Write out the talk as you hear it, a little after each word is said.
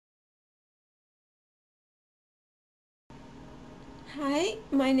Hi,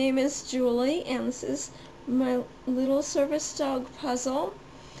 my name is Julie, and this is my little service dog puzzle.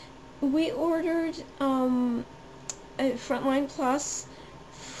 We ordered a Frontline Plus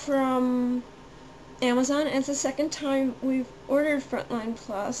from Amazon, and it's the second time we've ordered Frontline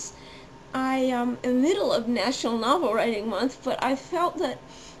Plus. I am in the middle of National Novel Writing Month, but I felt that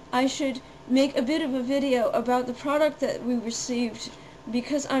I should make a bit of a video about the product that we received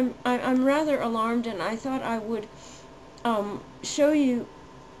because I'm rather alarmed, and I thought I would show you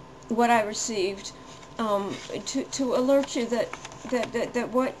what I received to alert you that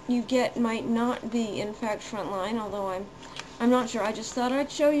what you get might not be in fact Frontline, although I'm not sure. I just thought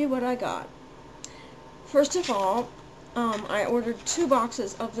I'd show you what I got. First of all, I ordered 2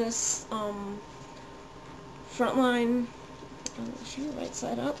 boxes of this Frontline. Show you right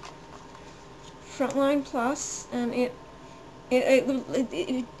side up. Frontline Plus, and it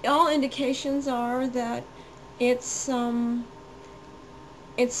all indications are that it's the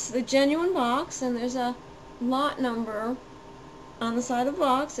genuine box, and there's a lot number on the side of the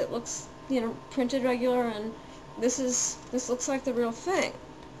box. It looks, printed regular, and this looks like the real thing.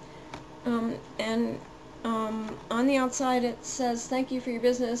 On the outside it says, "Thank you for your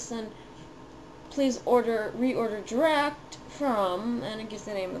business, and please reorder direct from," and it gives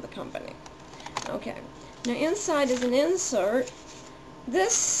the name of the company. Okay. Now inside is an insert.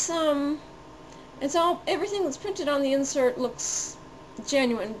 This everything that's printed on the insert looks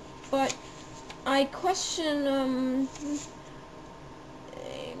genuine, but I question a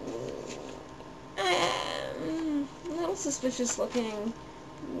little suspicious looking.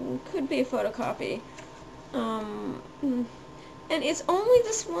 Could be a photocopy. And it's only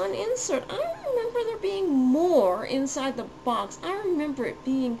this one insert. I don't remember there being more inside the box. I remember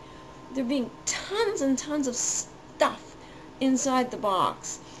there being tons and tons of stuff inside the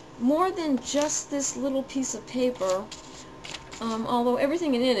box. More than just this little piece of paper. Although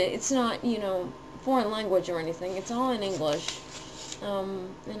everything in it's not, foreign language or anything. It's all in English.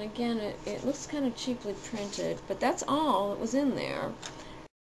 And again, it looks kind of cheaply printed, but that's all that was in there.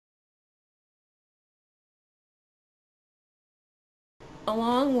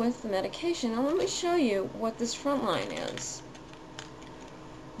 Along with the medication. Now let me show you what this Frontline is.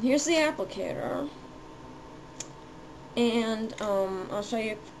 Here's the applicator, and I'll show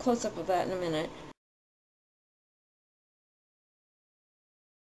you a close-up of that in a minute.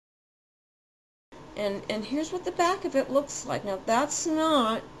 And here's what the back of it looks like. Now that's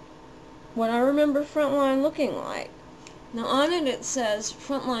not what I remember Frontline looking like. Now on it says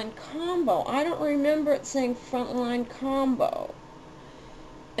Frontline Combo. I don't remember it saying Frontline Combo.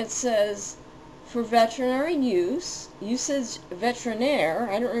 It says for veterinary use, usage veterinaire.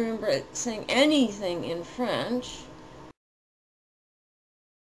 I don't remember it saying anything in French.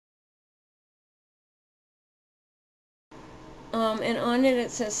 And on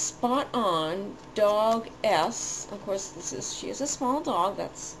it says Spot On Dog S. Of course, she is a small dog.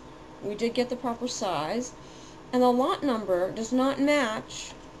 We did get the proper size, and the lot number does not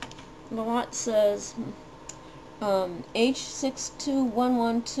match. The lot says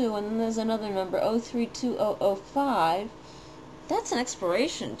H62112, and then there's another number 032005. That's an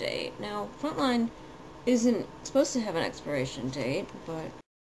expiration date. Now Frontline isn't supposed to have an expiration date, but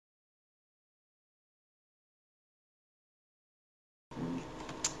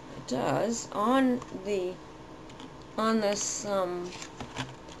it does on this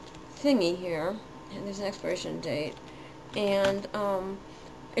thingy here, and there's an expiration date, and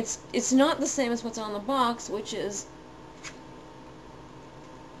it's not the same as what's on the box, which is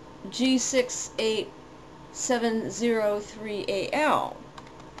G68703AL.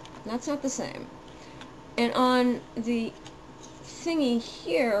 That's not the same. And on the thingy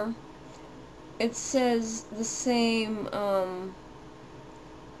here, it says the same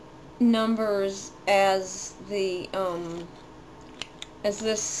numbers as this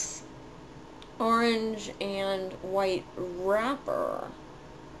orange and white wrapper.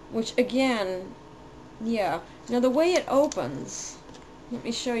 Which again, yeah. Now the way it opens, let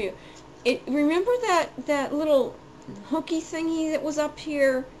me show you. Remember that little hooky thingy that was up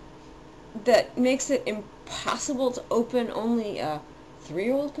here that makes it impossible to open? Only a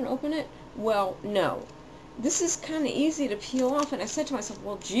 3-year-old can open it? Well, no. This is kind of easy to peel off, and I said to myself,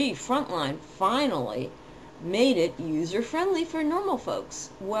 well, gee, Frontline finally made it user-friendly for normal folks.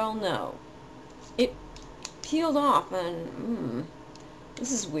 Well, no. It peeled off, and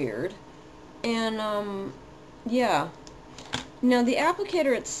this is weird. And yeah. Now the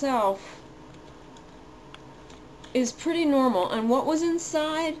applicator itself is pretty normal, and what was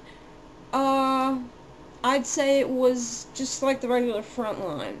inside, I'd say it was just like the regular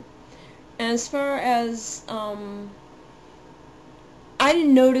Frontline. And as far as I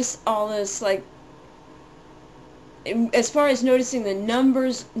didn't notice all this, like, as far as noticing the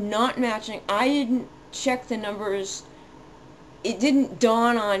numbers not matching, I didn't check the numbers. It didn't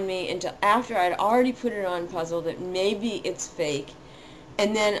dawn on me until after I'd already put it on Puzzle that maybe it's fake.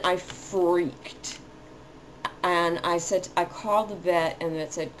 And then I freaked. And I called the vet, and the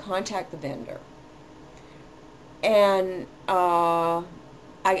vet said, contact the vendor. And I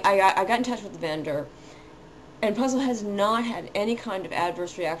got in touch with the vendor, and Puzzle has not had any kind of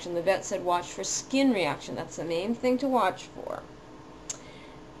adverse reaction. The vet said watch for skin reaction. That's the main thing to watch for.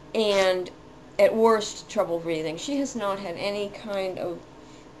 And at worst, trouble breathing. She has not had any kind of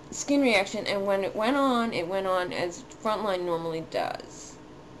skin reaction, and when it went on as Frontline normally does.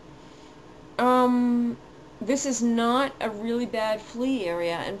 This is not a really bad flea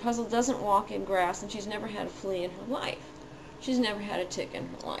area, and Puzzle doesn't walk in grass, and she's never had a flea in her life. She's never had a tick in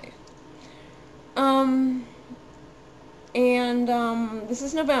her life. This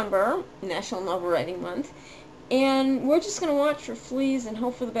is November, National Novel Writing Month, and we're just going to watch for fleas and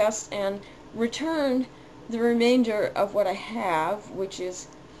hope for the best and return the remainder of what I have, which is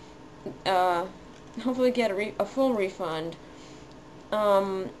hopefully get a full refund.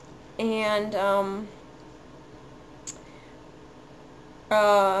 The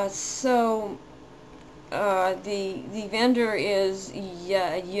vendor is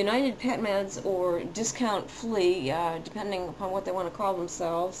United Pet Meds or Discount Flea, depending upon what they want to call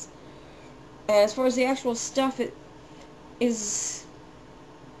themselves. As far as the actual stuff, it is,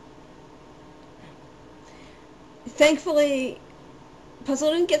 thankfully,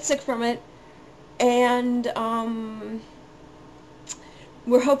 Puzzle didn't get sick from it, and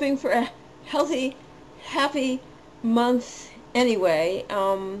we're hoping for a healthy, happy month anyway.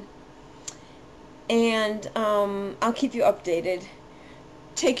 I'll keep you updated.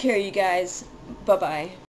 Take care, you guys. Bye-bye.